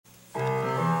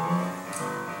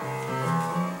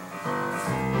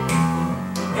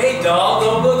Hey doll,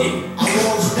 go boogie. I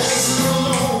was dancing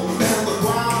alone and the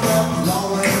ground up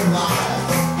long and wide.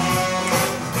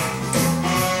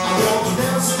 I was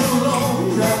dancing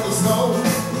alone and there's nothing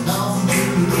to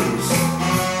lose.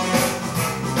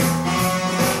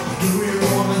 Do you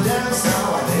wanna dance now?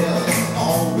 I dare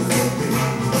all with me.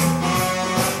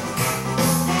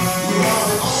 You are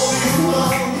the only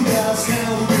one that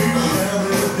can be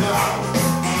every doubt.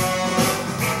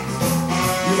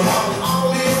 You are the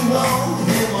only one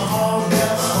in my heart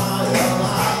that's high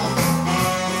alive.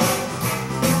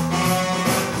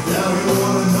 Now you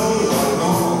wanna know what I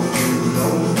want to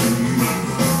know to you.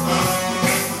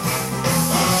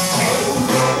 Oh,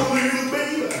 come little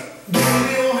baby, give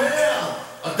me your hand.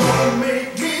 Gonna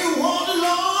make me want to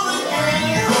love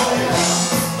again. Oh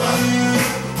yeah,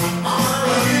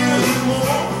 I'll give you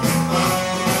more.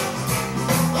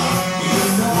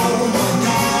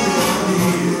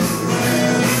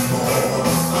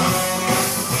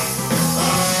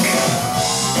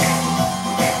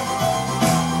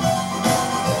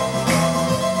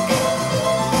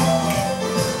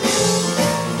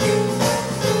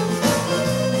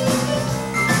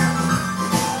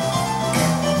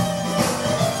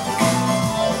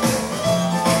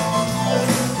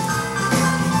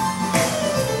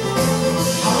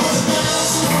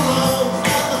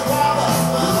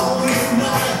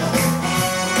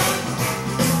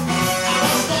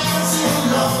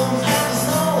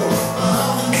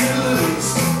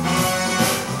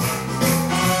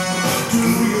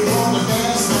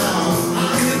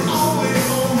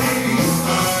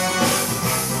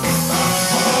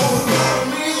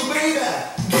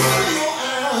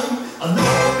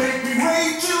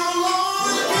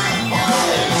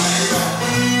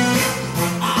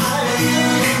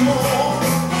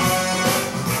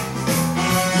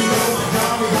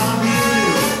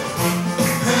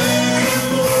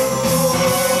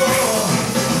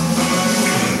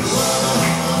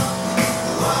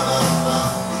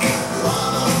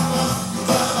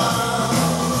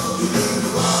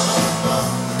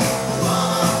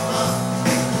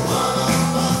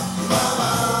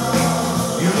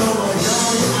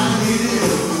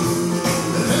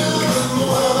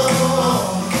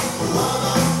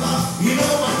 You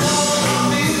know my darling, I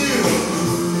need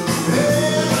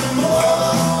more.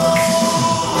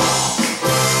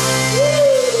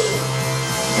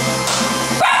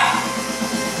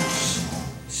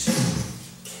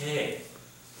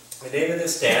 The name of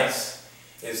this dance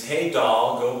is Hey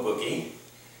Doll, Go Boogie.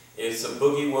 It's a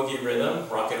boogie-woogie rhythm,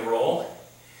 rock and roll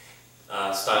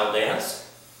style dance,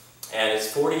 and it's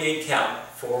 48 count,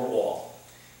 4 wall.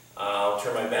 I'll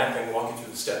turn my back and walk you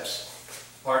through the steps.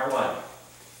 Part 1,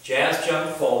 jazz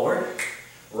jump forward,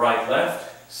 right,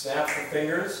 left, snap the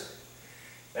fingers,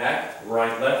 back,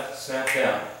 right, left, snap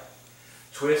down,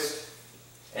 twist,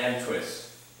 and twist.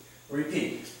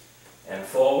 Repeat, and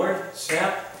forward,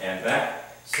 snap, and back,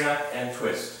 snap and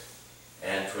twist,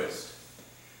 and twist.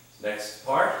 Next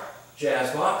part,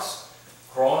 jazz box,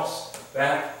 cross,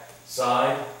 back,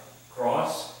 side,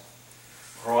 cross,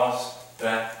 cross,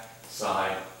 back,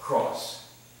 side, cross.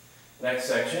 Next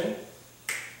section,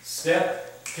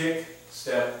 step, kick,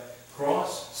 step,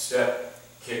 cross, step,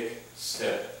 kick,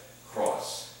 step,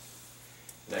 cross.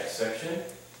 Next section,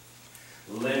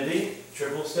 Lindy,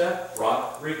 triple step,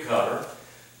 rock, recover,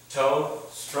 toe,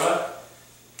 strut,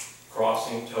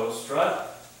 crossing toe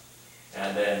strut,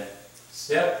 and then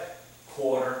step,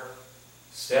 quarter,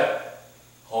 step,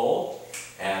 hold,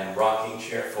 and rocking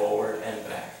chair forward and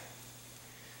back.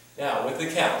 Now with the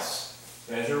counts,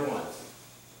 measure 1,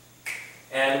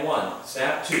 and 1,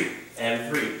 snap 2,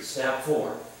 and 3, snap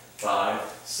 4, 5,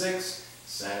 6,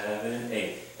 7,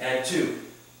 8, and 2,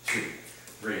 2,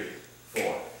 3,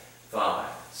 4, 5,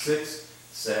 6,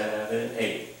 7,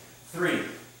 8, 3,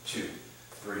 2,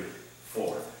 3,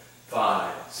 4,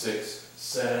 5, 6,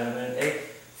 7, 8,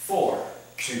 4,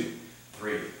 2,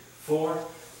 3, 4,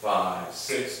 5,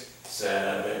 6,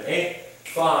 7, 8,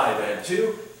 5 and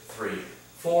 2, 3,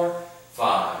 4,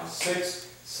 5, 6,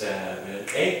 7,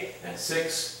 8, and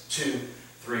 6, 2,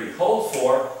 3, hold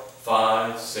 4,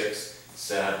 5, 6,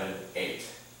 7, 8.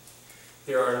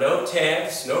 There are no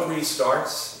tags, no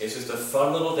restarts. It's just a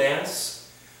fun little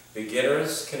dance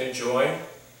beginners can enjoy.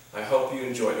 I hope you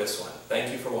enjoy this one.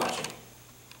 Thank you for watching.